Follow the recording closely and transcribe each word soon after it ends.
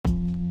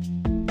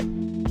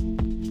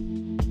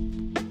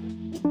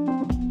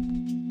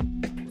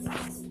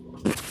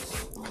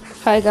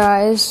Hi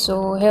guys,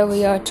 so here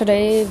we are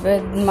today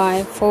with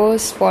my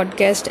first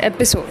podcast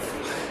episode.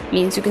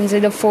 Means you can say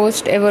the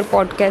first ever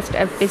podcast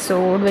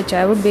episode which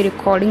I would be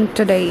recording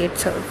today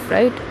itself,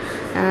 right?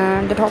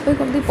 And the topic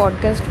of the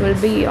podcast will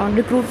be on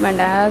recruitment,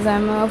 as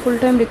I'm a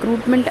full-time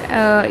recruitment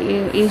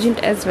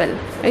agent as well,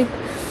 right?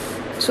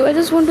 So I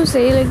just want to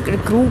say, like,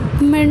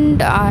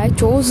 recruitment, I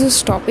chose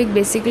this topic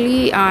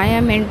basically. I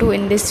am into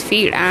in this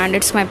field and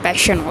it's my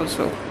passion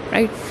also,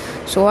 right?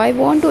 So I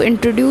want to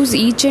introduce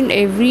each and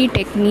every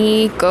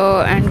technique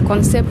and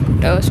concept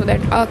so that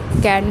a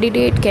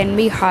candidate can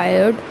be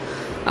hired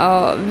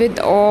with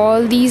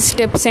all these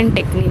tips and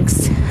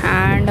techniques,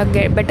 and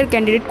a better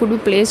candidate could be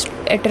placed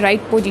at the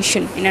right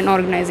position in an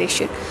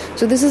organization.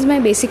 So this is my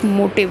basic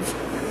motive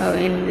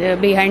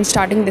behind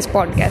starting this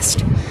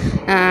podcast,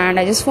 and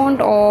I just want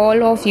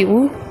all of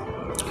you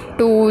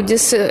to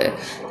just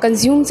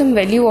consume some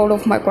value out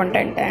of my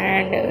content,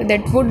 and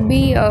that would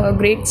be a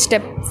great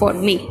step for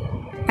me.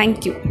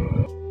 Thank you.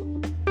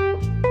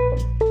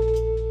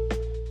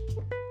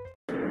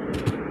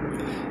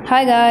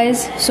 Hi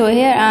guys, so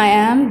here I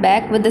am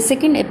back with the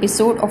second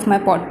episode of my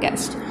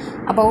podcast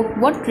about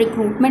what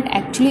recruitment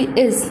actually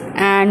is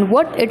and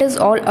what it is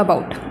all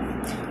about.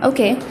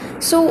 Okay,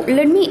 so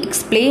let me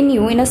explain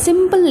you in a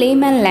simple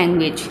layman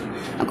language.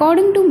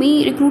 According to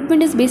me,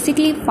 recruitment is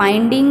basically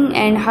finding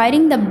and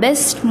hiring the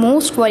best,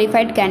 most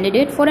qualified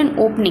candidate for an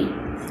opening,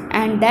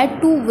 and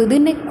that too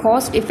within a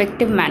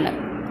cost-effective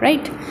manner,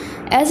 right?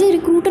 As a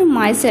recruiter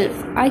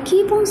myself, I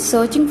keep on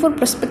searching for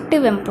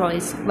prospective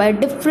employees via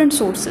different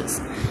sources,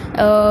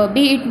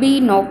 be it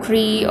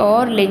Naukri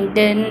or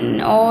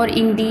LinkedIn or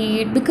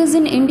Indeed, because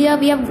in India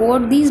we have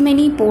got these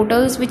many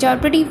portals which are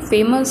pretty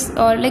famous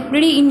or like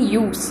pretty in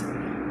use,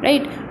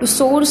 right, to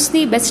source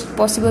the best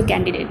possible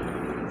candidate.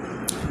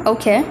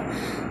 Okay,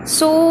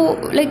 so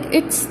like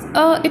it's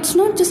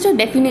not just a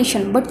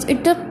definition, but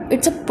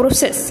it's a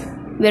process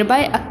whereby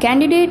a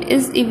candidate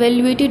is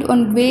evaluated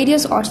on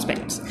various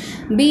aspects,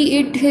 be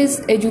it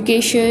his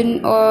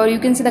education, or you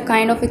can say the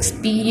kind of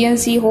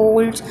experience he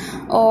holds,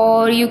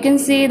 or you can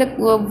say the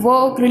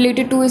work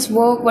related to his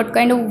work, what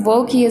kind of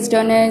work he has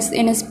done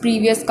in his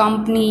previous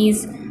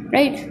companies,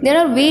 right? There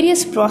are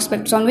various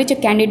prospects on which a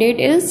candidate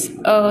is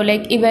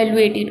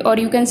evaluated, or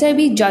you can say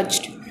be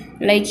judged,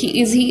 like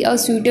is he a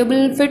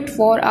suitable fit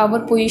for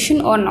our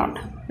position or not,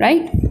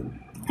 right?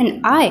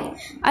 And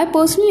I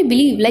personally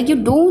believe, like, you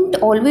don't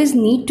always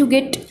need to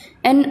get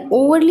an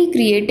overly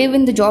creative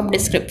in the job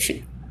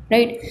description,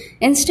 right?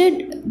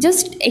 Instead,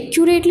 just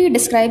accurately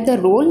describe the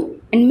role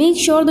and make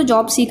sure the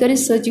job seeker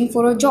is searching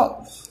for a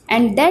job.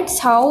 And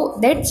that's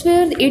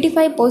where the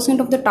 85%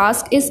 of the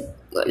task is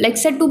like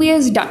said to be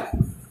as done,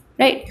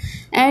 right?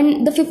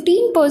 And the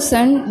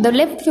 15%, the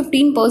left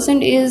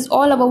 15% is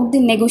all about the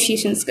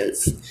negotiation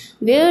skills,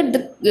 where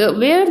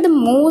the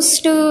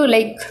most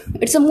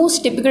it's the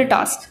most typical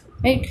task,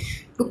 right,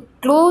 to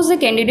close the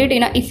candidate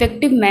in an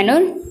effective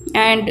manner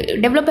and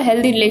develop a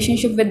healthy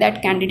relationship with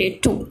that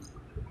candidate too,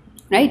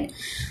 right?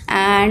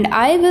 And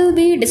I will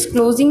be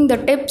disclosing the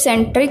tips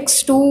and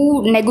tricks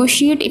to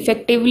negotiate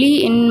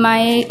effectively in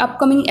my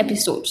upcoming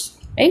episodes,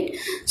 right?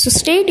 So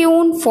stay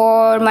tuned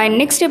for my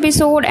next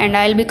episode, and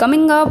I'll be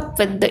coming up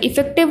with the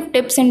effective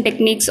tips and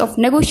techniques of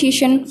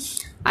negotiation.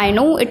 I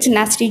know it's a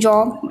nasty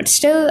job, but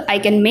still I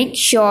can make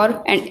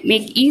sure and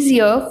make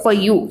easier for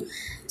you.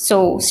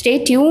 So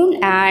stay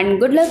tuned and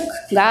good luck,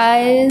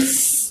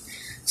 guys.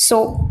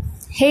 So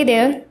hey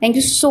there, thank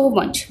you so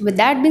much. With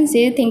that being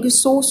said, thank you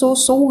so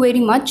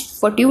very much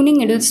for tuning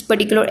into this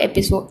particular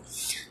episode,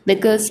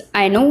 because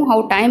I know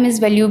how time is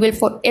valuable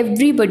for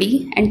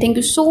everybody, and thank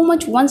you so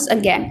much once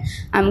again.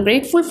 I'm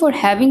grateful for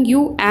having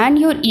you and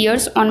your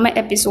ears on my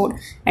episode,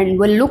 and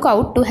will look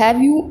out to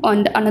have you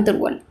on the another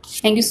one.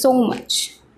 Thank you so much.